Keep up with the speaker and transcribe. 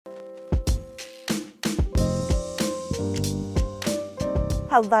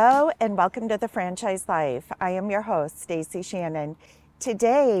Hello and welcome to the Franchise Life. I am your host, Stacy Shannon.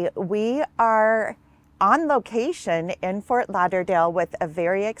 Today we are on location in Fort Lauderdale with a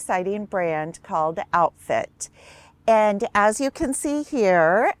very exciting brand called OutFit. And as you can see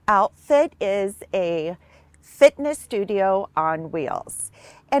here, OutFit is a fitness studio on wheels.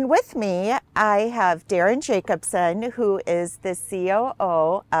 And with me, I have Darren Jacobson, who is the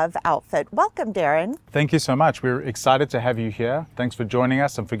COO of OutFit. Welcome, Darren. Thank you so much. We're excited to have you here. Thanks for joining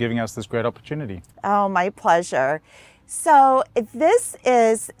us and for giving us this great opportunity. Oh, my pleasure. So this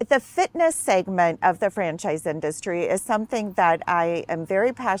is the fitness segment of the franchise industry is something that I am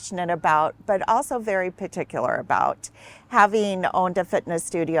very passionate about, but also very particular about, having owned a fitness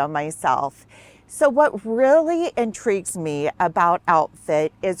studio myself. So what really intrigues me about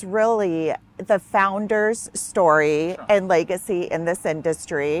OutFit is really the founder's story and legacy in this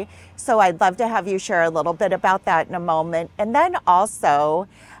industry. So I'd love to have you share a little bit about that in a moment. And then also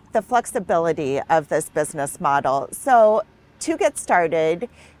the flexibility of this business model. So to get started,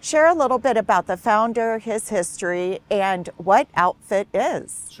 share a little bit about the founder, his history, and what OutFit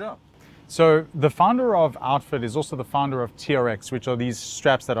is. Sure. So the founder of OutFit is also the founder of TRX, which are these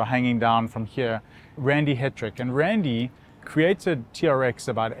straps that are hanging down from here, Randy Hetrick. And Randy created TRX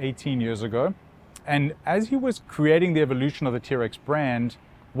about 18 years ago. And as he was creating the evolution of the TRX brand,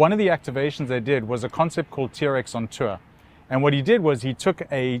 one of the activations they did was a concept called TRX on Tour. And what he did was he took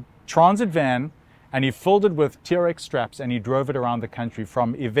a transit van and he filled it with TRX straps and he drove it around the country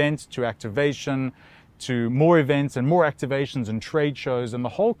from event to activation, to more events and more activations and trade shows. And the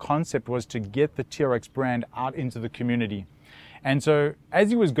whole concept was to get the TRX brand out into the community. And so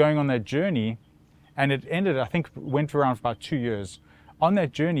as he was going on that journey, and it ended, I think, went around for about 2 years, on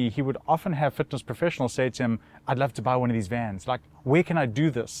that journey, he would often have fitness professionals say to him, I'd love to buy one of these vans. Like, where can I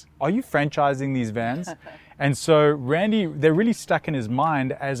do this? Are you franchising these vans? And so Randy, they're really stuck in his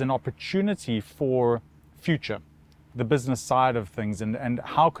mind as an opportunity for future, the business side of things, and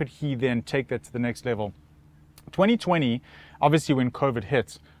how could he then take that to the next level. 2020, obviously when COVID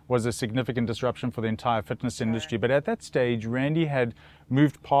hit, was a significant disruption for the entire fitness industry. But at that stage, Randy had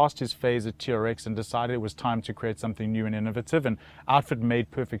moved past his phase at TRX and decided it was time to create something new and innovative. And OutFit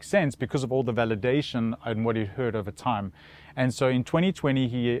made perfect sense because of all the validation and what he'd heard over time. And so in 2020,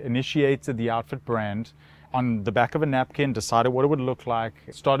 he initiated the OutFit brand on the back of a napkin, decided what it would look like,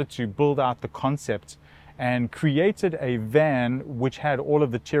 started to build out the concept, and created a van which had all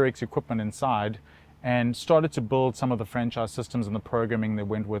of the TRX equipment inside, and started to build some of the franchise systems and the programming that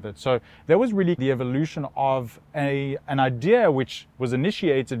went with it. So that was really the evolution of an idea which was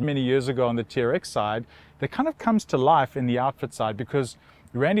initiated many years ago on the TRX side that kind of comes to life in the OutFit side, because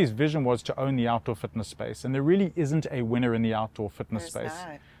Randy's vision was to own the outdoor fitness space. And there really isn't a winner in the outdoor fitness space.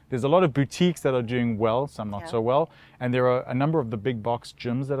 There's a lot of boutiques that are doing well, some not so well. And there are a number of the big box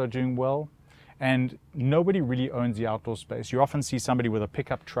gyms that are doing well. And nobody really owns the outdoor space. You often see somebody with a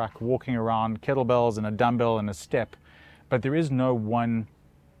pickup truck walking around, kettlebells and a dumbbell and a step, but there is no one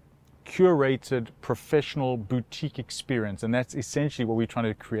curated professional boutique experience. And that's essentially what we're trying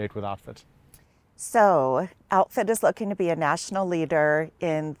to create with OutFit. So OutFit is looking to be a national leader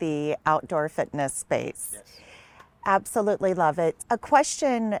in the outdoor fitness space. Yes. Absolutely love it. A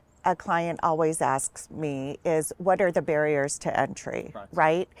question a client always asks me is, what are the barriers to entry,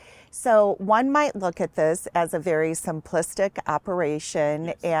 right? So one might look at this as a very simplistic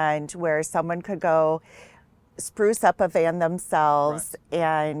operation, and where someone could go spruce up a van themselves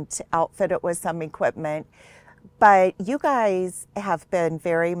and outfit it with some equipment. But you guys have been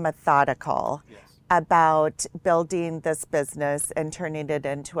very methodical about building this business and turning it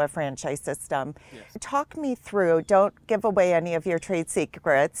into a franchise system. Talk me through, don't give away any of your trade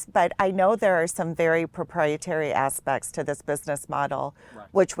secrets, but I know there are some very proprietary aspects to this business model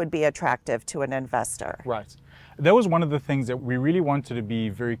which would be attractive to an investor. Right. That was one of the things that we really wanted to be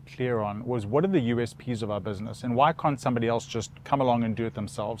very clear on, was what are the USPs of our business and why can't somebody else just come along and do it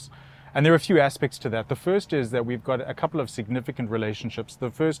themselves? And there are a few aspects to that. The first is that we've got a couple of significant relationships. The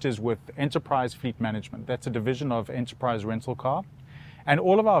first is with Enterprise Fleet Management. That's a division of Enterprise Rental Car. And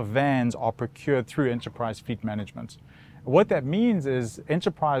all of our vans are procured through Enterprise Fleet Management. What that means is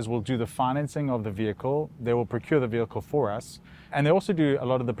Enterprise will do the financing of the vehicle. They will procure the vehicle for us. And they also do a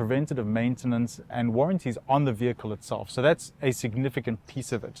lot of the preventative maintenance and warranties on the vehicle itself. So that's a significant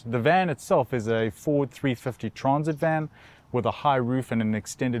piece of it. The van itself is a Ford 350 Transit van with a high roof and an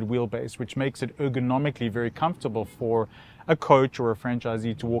extended wheelbase, which makes it ergonomically very comfortable for a coach or a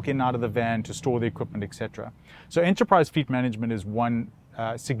franchisee to walk in and out of the van, to store the equipment, etc. So Enterprise Fleet Management is one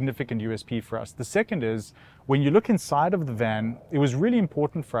significant USP for us. The second is, when you look inside of the van, it was really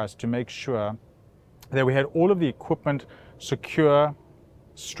important for us to make sure that we had all of the equipment secure,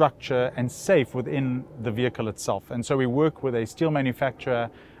 structure and safe within the vehicle itself. And so we work with a steel manufacturer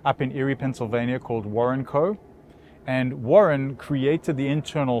up in Erie, Pennsylvania called Warren Co. And Warren created the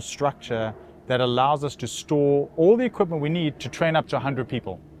internal structure that allows us to store all the equipment we need to train up to 100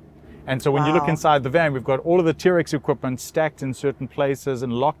 people. And so when you look inside the van, we've got all of the TRX equipment stacked in certain places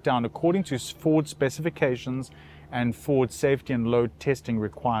and locked down according to Ford specifications and Ford safety and load testing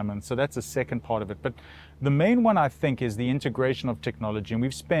requirements. So that's the second part of it. But the main one, I think, is the integration of technology. And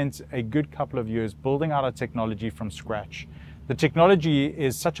we've spent a good couple of years building out our technology from scratch. The technology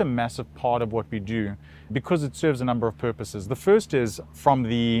is such a massive part of what we do because it serves a number of purposes. The first is from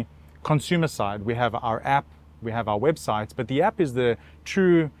the consumer side. We have our app, we have our websites, but the app is the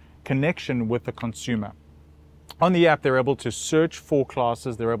true connection with the consumer. On the app, they're able to search for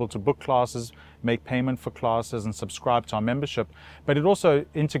classes, they're able to book classes, make payment for classes, and subscribe to our membership. But it also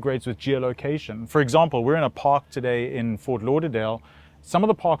integrates with geolocation. For example, we're in a park today in Fort Lauderdale. Some of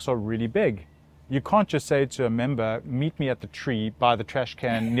the parks are really big. You can't just say to a member, meet me at the tree by the trash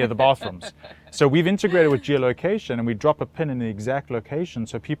can near the bathrooms. So we've integrated with geolocation, and we drop a pin in the exact location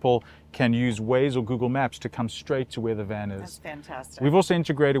so people can use Waze or Google Maps to come straight to where the van is. That's fantastic. We've also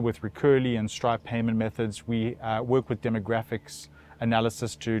integrated with Recurly and Stripe payment methods. We work with demographics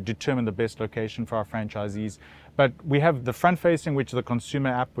analysis to determine the best location for our franchisees. But we have the front facing, which is the consumer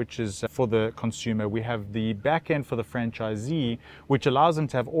app, which is for the consumer. We have the back end for the franchisee, which allows them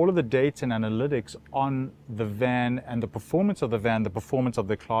to have all of the data and analytics on the van and the performance of the van, the performance of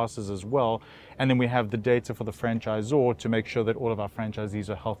their classes as well. And then we have the data for the franchisor to make sure that all of our franchisees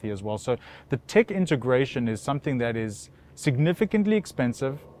are healthy as well. So the tech integration is something that is significantly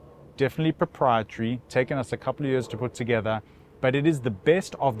expensive, definitely proprietary, taken us a couple of years to put together. But it is the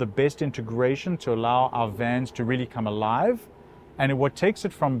best of the best integration to allow our vans to really come alive. And what takes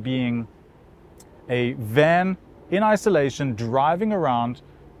it from being a van in isolation, driving around,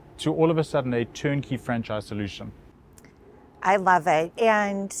 to all of a sudden a turnkey franchise solution. I love it.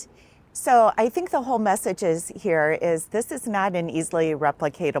 And so I think the whole message here is this is not an easily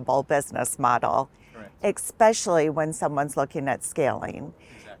replicatable business model, especially when someone's looking at scaling.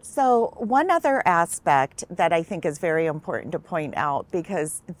 So one other aspect that I think is very important to point out,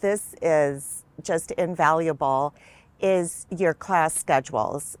 because this is just invaluable, is your class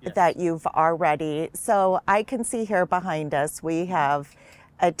schedules that you've already. So I can see here behind us, we have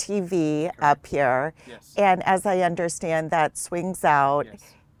a TV up here. And as I understand, that swings out.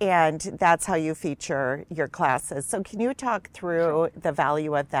 And that's how you feature your classes. So can you talk through the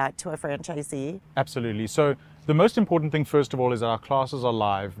value of that to a franchisee? Absolutely. So the most important thing, first of all, is that our classes are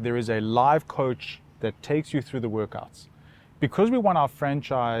live. There is a live coach that takes you through the workouts. Because we want our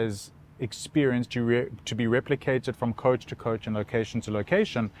franchise experience to be replicated from coach to coach and location to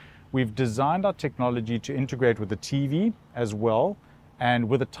location, we've designed our technology to integrate with the TV as well and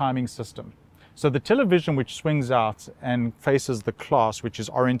with a timing system. So the television, which swings out and faces the class, which is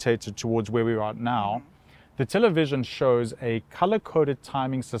orientated towards where we are now, the television shows a color-coded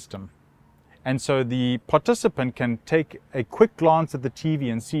timing system. And so the participant can take a quick glance at the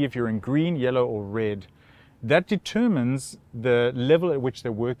TV and see if you're in green, yellow, or red. That determines the level at which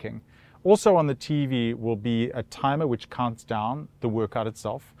they're working. Also on the TV will be a timer which counts down the workout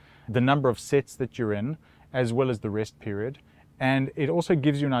itself, the number of sets that you're in, as well as the rest period. And it also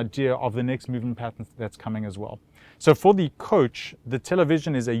gives you an idea of the next movement pattern that's coming as well. So for the coach, the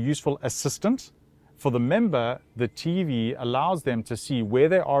television is a useful assistant. For the member, the TV allows them to see where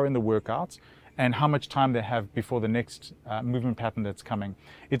they are in the workouts and how much time they have before the next movement pattern that's coming.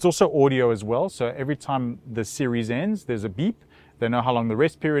 It's also audio as well. So every time the series ends, there's a beep. They know how long the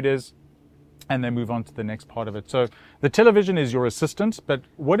rest period is, and they move on to the next part of it. So the television is your assistant, but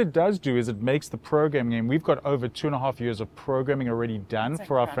what it does do is it makes the programming, and we've got over 2.5 years of programming already done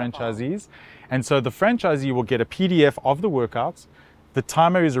for our franchisees. And so the franchisee will get a PDF of the workouts. The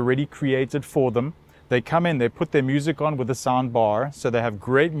timer is already created for them. They come in, they put their music on with a sound bar, so they have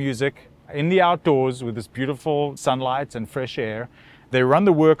great music in the outdoors with this beautiful sunlight and fresh air. They run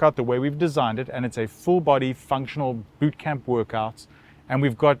the workout the way we've designed it, and it's a full body functional boot camp workout. And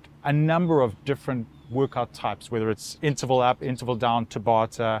we've got a number of different workout types, whether it's interval up, interval down,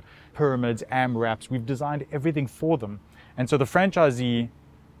 Tabata, pyramids, AMRAPs. We've designed everything for them. And so the franchisee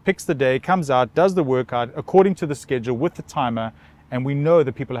picks the day, comes out, does the workout according to the schedule with the timer, and we know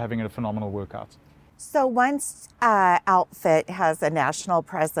that people are having a phenomenal workout. So once OutFit has a national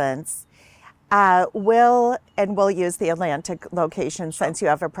presence, we'll use the Atlanta location since you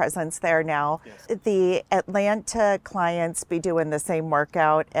have a presence there now. Yes. The Atlanta clients be doing the same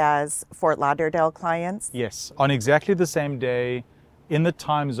workout as Fort Lauderdale clients? Yes, on exactly the same day, in the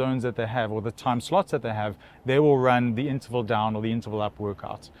time zones that they have or the time slots that they have, they will run the interval down or the interval up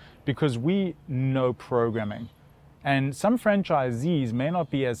workouts because we know programming. And some franchisees may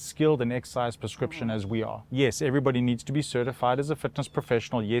not be as skilled in exercise prescription as we are. Yes, everybody needs to be certified as a fitness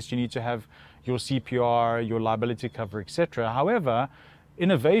professional. Yes, you need to have your CPR, your liability cover, etc. However,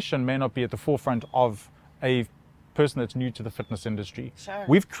 innovation may not be at the forefront of a person that's new to the fitness industry. Sure.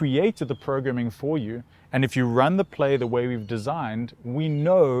 We've created the programming for you, and if you run the play the way we've designed, we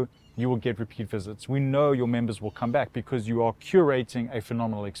know you will get repeat visits. We know your members will come back because you are curating a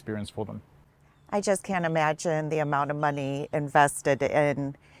phenomenal experience for them. I just can't imagine the amount of money invested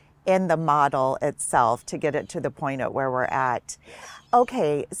in the model itself to get it to the point at where we're at.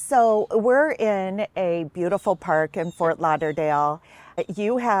 Okay, so we're in a beautiful park in Fort Lauderdale.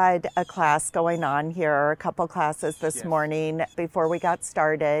 You had a class going on here, a couple classes this morning before we got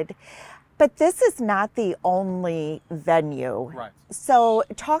started. But this is not the only venue. Right. So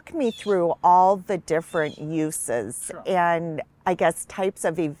talk me through all the different uses and I guess types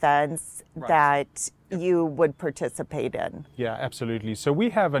of events that you would participate in. Yeah, absolutely. So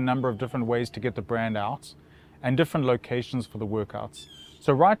we have a number of different ways to get the brand out and different locations for the workouts.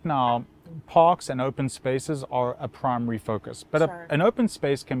 So right now, parks and open spaces are a primary focus. But an open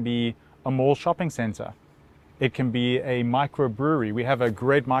space can be a mall shopping center. It can be a microbrewery. We have a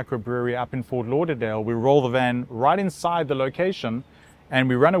great microbrewery up in Fort Lauderdale. We roll the van right inside the location and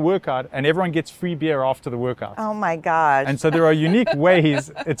we run a workout and everyone gets free beer after the workout. Oh my gosh. And so there are unique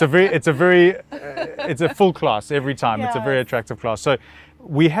ways. It's a full class every time. Yes. It's a very attractive class. So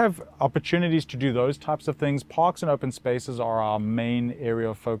we have opportunities to do those types of things. Parks and open spaces are our main area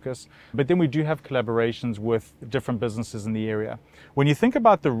of focus. But then we do have collaborations with different businesses in the area. When you think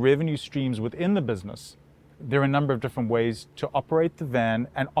about the revenue streams within the business, there are a number of different ways to operate the van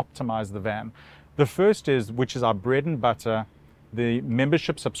and optimize the van. The first is, which is our bread and butter, the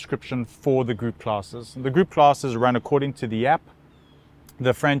membership subscription for the group classes. The group classes run according to the app.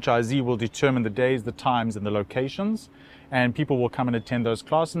 The franchisee will determine the days, the times, and the locations, and people will come and attend those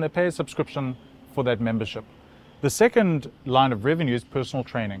classes, and they pay a subscription for that membership. The second line of revenue is personal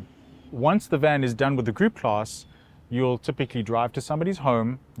training. Once the van is done with the group class, you'll typically drive to somebody's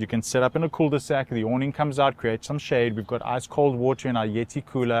home. You can set up in a cul-de-sac. The awning comes out, create some shade. We've got ice cold water in our Yeti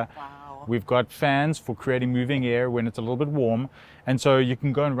cooler. Wow. We've got fans for creating moving air when it's a little bit warm. And so you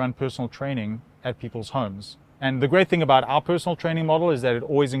can go and run personal training at people's homes. And the great thing about our personal training model is that it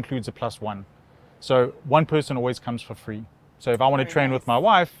always includes a +1. So one person always comes for free. So if I want to train with my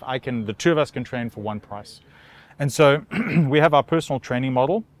wife, the two of us can train for one price. And so we have our personal training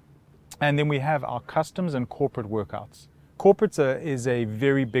model. And then we have our customs and corporate workouts. Corporates is a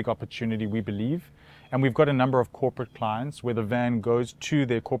very big opportunity, we believe. And we've got a number of corporate clients where the van goes to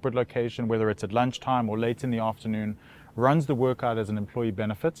their corporate location, whether it's at lunchtime or late in the afternoon, runs the workout as an employee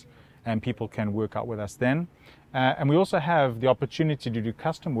benefit, and people can work out with us then. And we also have the opportunity to do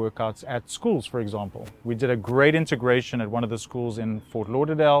custom workouts at schools, for example. We did a great integration at one of the schools in Fort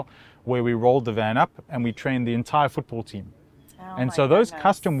Lauderdale where we rolled the van up and we trained the entire football team. And so those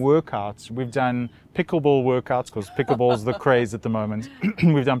custom workouts, we've done pickleball workouts because pickleball's the craze at the moment.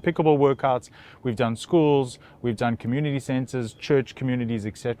 We've done pickleball workouts, we've done schools, we've done community centers, church communities,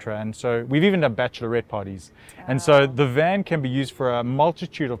 etc. And so we've even done bachelorette parties. And so the van can be used for a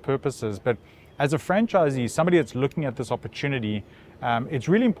multitude of purposes. But as a franchisee, somebody that's looking at this opportunity, it's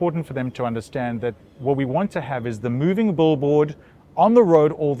really important for them to understand that what we want to have is the moving billboard on the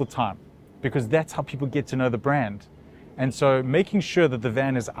road all the time, because that's how people get to know the brand. And so making sure that the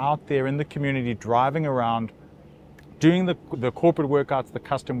van is out there in the community, driving around, doing the corporate workouts, the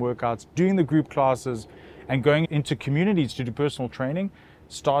custom workouts, doing the group classes, and going into communities to do personal training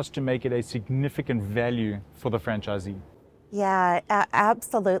starts to make it a significant value for the franchisee. Yeah,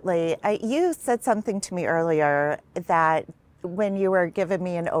 absolutely. You said something to me earlier that when you were giving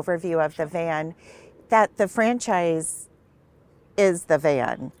me an overview of the van, that the franchise is the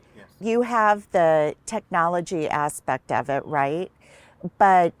van. You have the technology aspect of it, right?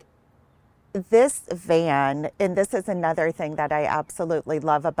 But this van, and this is another thing that I absolutely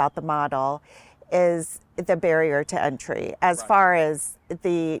love about the model, is the barrier to entry as far as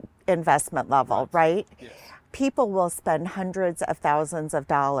the investment level, right? Yes. People will spend hundreds of thousands of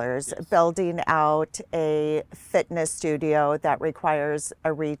dollars building out a fitness studio that requires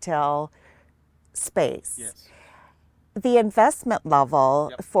a retail space. Yes. The investment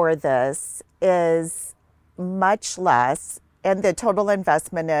level for this is much less, and the total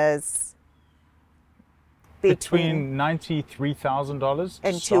investment is between $93,000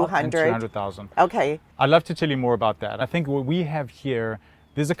 and $200,000. Okay. I'd love to tell you more about that. I think what we have here,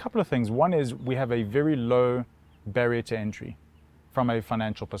 there's a couple of things. One is we have a very low barrier to entry. from a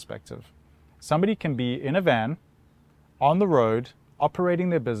financial perspective. Somebody can be in a van, on the road, operating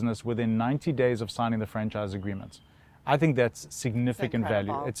their business within 90 days of signing the franchise agreement. I think that's significant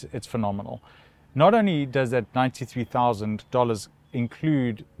value. It's phenomenal. Not only does that $93,000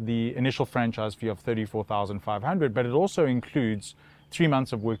 include the initial franchise fee of $34,500, but it also includes 3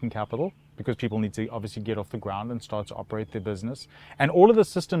 months of working capital, because people need to obviously get off the ground and start to operate their business. And all of the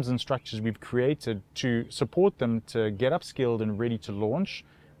systems and structures we've created to support them to get upskilled and ready to launch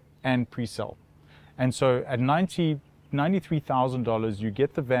and pre-sell. And so at $93,000, you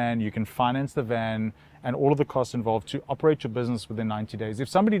get the van, you can finance the van, and all of the costs involved to operate your business within 90 days. If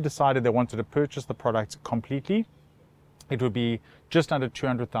somebody decided they wanted to purchase the product completely, it would be just under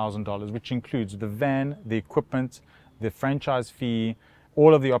 $200,000, which includes the van, the equipment, the franchise fee,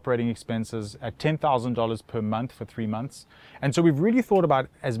 all of the operating expenses at $10,000 per month for 3 months. And so we've really thought about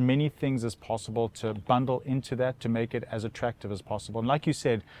as many things as possible to bundle into that to make it as attractive as possible. And like you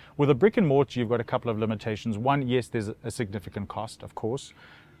said, with a brick and mortar, you've got a couple of limitations. One, yes, there's a significant cost, of course.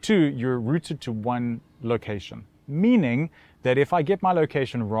 Two, you're rooted to one location, meaning that if I get my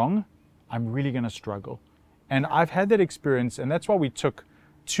location wrong, I'm really going to struggle. And I've had that experience, and that's why we took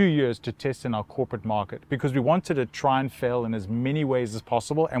 2 years to test in our corporate market, because we wanted to try and fail in as many ways as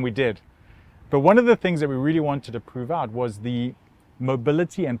possible, and we did. But one of the things that we really wanted to prove out was the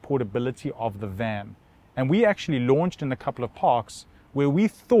mobility and portability of the van. And we actually launched in a couple of parks where we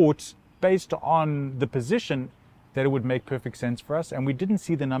thought, based on the position, that it would make perfect sense for us, and we didn't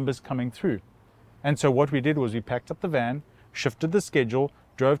see the numbers coming through. And so what we did was we packed up the van, shifted the schedule,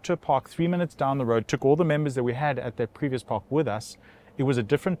 drove to a park 3 minutes down the road, took all the members that we had at that previous park with us. It was a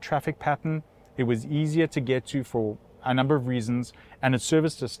different traffic pattern. It was easier to get to for a number of reasons, and it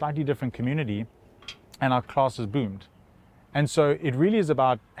serviced a slightly different community, and our classes boomed. And so it really is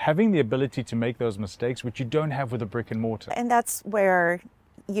about having the ability to make those mistakes, which you don't have with a brick and mortar. And that's where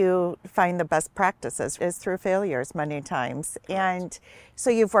you find the best practices, is through failures many times. And so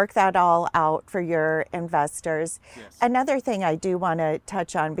you've worked that all out for your investors. Yes. Another thing I do want to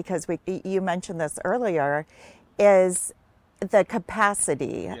touch on, because you mentioned this earlier, is the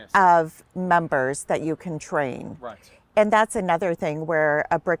capacity of members that you can train. Right. And that's another thing where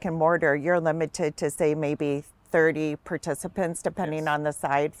a brick and mortar, you're limited to, say, maybe 30 participants, depending on the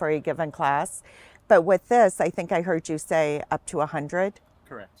side for a given class. But with this, I think I heard you say up to 100.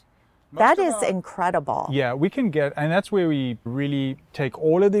 Correct. That is incredible. Yeah, we can get, and that's where we really take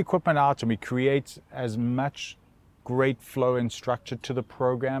all of the equipment out and we create as much great flow and structure to the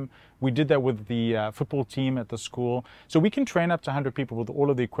program. We did that with the football team at the school. So we can train up to 100 people with all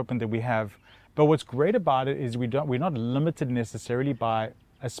of the equipment that we have. But what's great about it is we're not limited necessarily by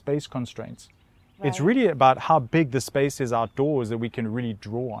a space constraint. Right. It's really about how big the space is outdoors that we can really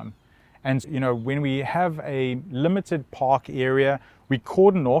draw on. And when we have a limited park area, we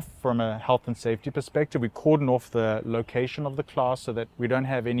cordon off from a health and safety perspective. We cordon off the location of the class so that we don't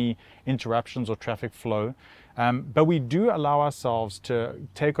have any interruptions or traffic flow. But we do allow ourselves to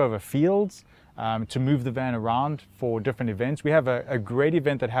take over fields, to move the van around for different events. We have a great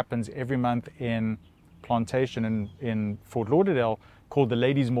event that happens every month in Plantation in Fort Lauderdale called the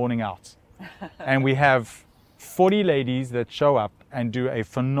Ladies Morning Out. And we have 40 ladies that show up and do a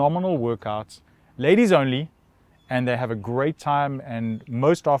phenomenal workout, ladies only, and they have a great time. And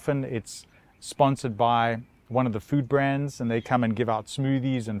most often it's sponsored by one of the food brands, and they come and give out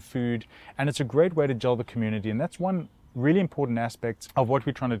smoothies and food. And it's a great way to gel the community. And that's one really important aspect of what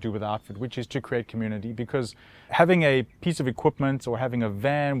we're trying to do with OutFit, which is to create community, because having a piece of equipment or having a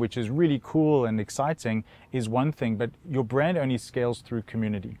van, which is really cool and exciting, is one thing, but your brand only scales through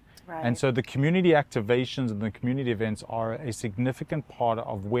community. Right. And so the community activations and the community events are a significant part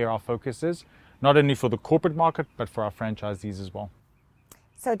of where our focus is, not only for the corporate market, but for our franchisees as well.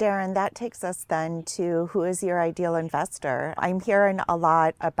 So Darren, that takes us then to who is your ideal investor. I'm hearing a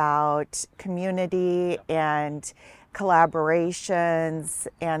lot about community and collaborations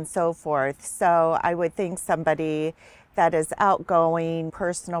and so forth. So I would think somebody that is outgoing,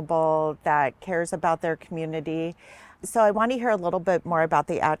 personable, that cares about their community. So I want to hear a little bit more about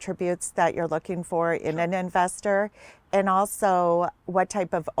the attributes that you're looking for in an investor, and also what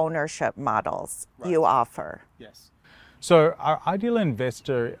type of ownership models you offer. Yes. So our ideal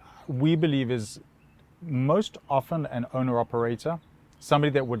investor, we believe, is most often an owner-operator,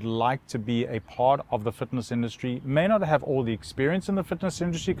 somebody that would like to be a part of the fitness industry, may not have all the experience in the fitness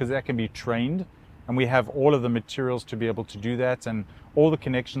industry because that can be trained, and we have all of the materials to be able to do that and all the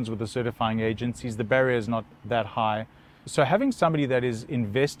connections with the certifying agencies. The barrier is not that high. So having somebody that is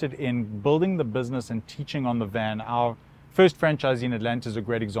invested in building the business and teaching on the van, our first franchisee in Atlanta is a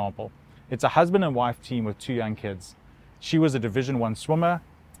great example. It's a husband and wife team with 2 young kids. She was a Division I swimmer.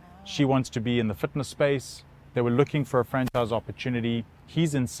 She wants to be in the fitness space. They were looking for a franchise opportunity.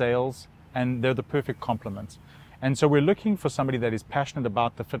 He's in sales, and they're the perfect complement. And so we're looking for somebody that is passionate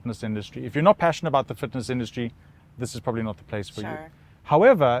about the fitness industry. If you're not passionate about the fitness industry, this is probably not the place for you.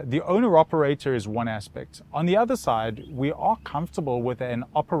 However, the owner-operator is one aspect. On the other side, we are comfortable with an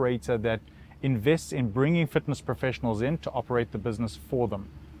operator that invests in bringing fitness professionals in to operate the business for them.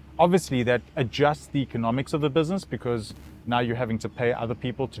 Obviously, that adjusts the economics of the business because now you're having to pay other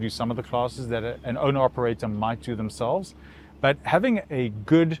people to do some of the classes that an owner-operator might do themselves. But having a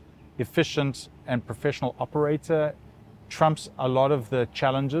good, efficient, and professional operator trumps a lot of the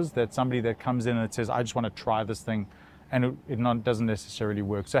challenges that somebody that comes in and says, I just want to try this thing, and it doesn't necessarily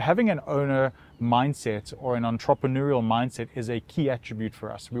work. So having an owner mindset or an entrepreneurial mindset is a key attribute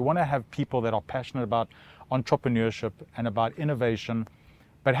for us. We want to have people that are passionate about entrepreneurship and about innovation,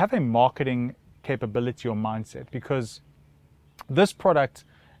 but have a marketing capability or mindset, because this product,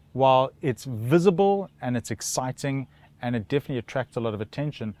 while it's visible and it's exciting and it definitely attracts a lot of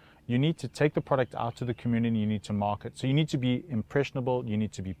attention, you need to take the product out to the community, you need to market. So you need to be impressionable, you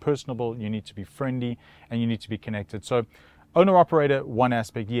need to be personable, you need to be friendly, and you need to be connected. So owner-operator, one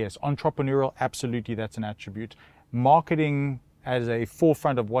aspect, yes. Entrepreneurial, absolutely, that's an attribute. Marketing as a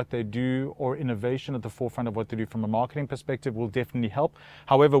forefront of what they do, or innovation at the forefront of what they do from a marketing perspective, will definitely help.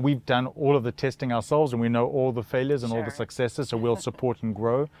 However, we've done all of the testing ourselves and we know all the failures and all the successes, so we'll support and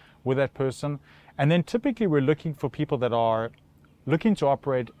grow with that person. And then typically we're looking for people that are looking to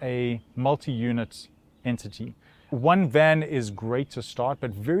operate a multi-unit entity. One van is great to start, but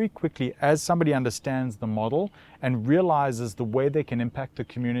very quickly, as somebody understands the model and realizes the way they can impact the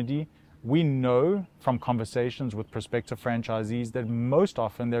community, we know from conversations with prospective franchisees that most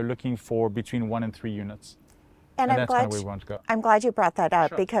often they're looking for between 1 and 3 units. And that's kind of where we want to go. I'm glad you brought that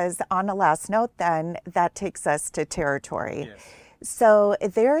up, because on a last note then, that takes us to territory. Yes. So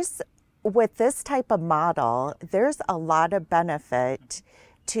with this type of model, there's a lot of benefit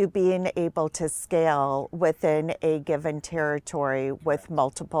to being able to scale within a given territory with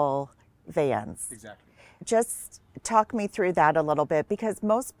multiple vans. Exactly. Just talk me through that a little bit, because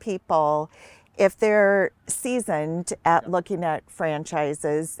most people, if they're seasoned at looking at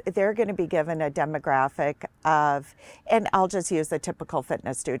franchises, they're going to be given a demographic of, and I'll just use a typical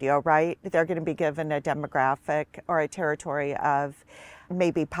fitness studio, right? They're going to be given a demographic or a territory of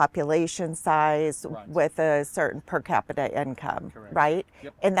maybe population size with a certain per capita income, right?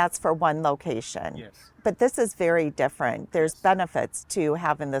 Yep. And that's for one location. Yes. But this is very different. There's benefits to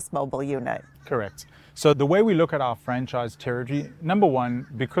having this mobile unit. Correct. So the way we look at our franchise territory, number one,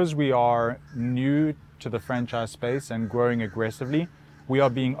 because we are new to the franchise space and growing aggressively, we are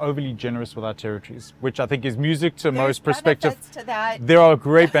being overly generous with our territories, which I think is music to most prospective. To that. There are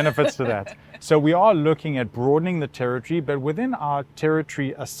great benefits to that. So we are looking at broadening the territory, but within our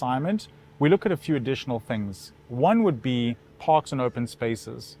territory assignment, we look at a few additional things. One would be parks and open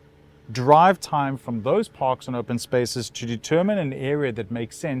spaces. Drive time from those parks and open spaces to determine an area that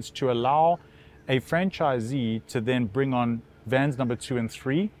makes sense to allow a franchisee to then bring on vans number 2 and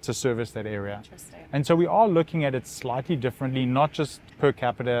 3 to service that area. Interesting. And so we are looking at it slightly differently, not just per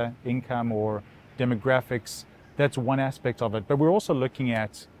capita income or demographics. That's one aspect of it. But we're also looking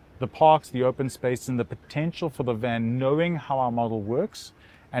at the parks, the open space, and the potential for the van, knowing how our model works.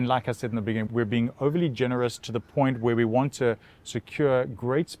 And like I said in the beginning, we're being overly generous to the point where we want to secure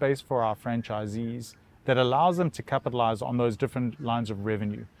great space for our franchisees that allows them to capitalize on those different lines of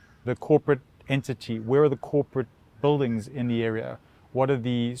revenue. The corporate entity, where are the corporate buildings in the area? What are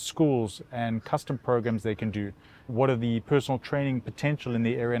the schools and custom programs they can do? What are the personal training potential in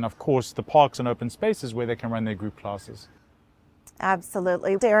the area? And of course, the parks and open spaces where they can run their group classes.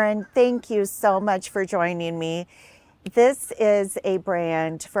 Absolutely. Darren, thank you so much for joining me. This is a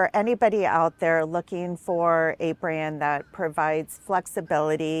brand for anybody out there looking for a brand that provides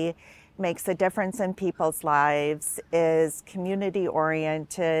flexibility, makes a difference in people's lives, is community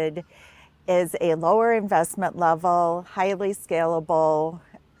oriented, is a lower investment level, highly scalable,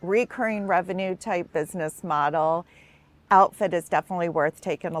 recurring revenue type business model. OutFit is definitely worth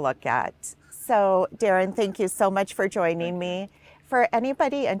taking a look at. So Darren, thank you so much for joining me. For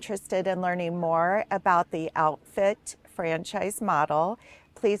anybody interested in learning more about the OutFit franchise model,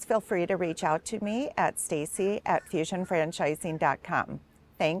 please feel free to reach out to me at Stacy@fusionfranchising.com.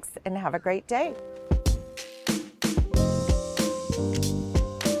 Thanks and have a great day.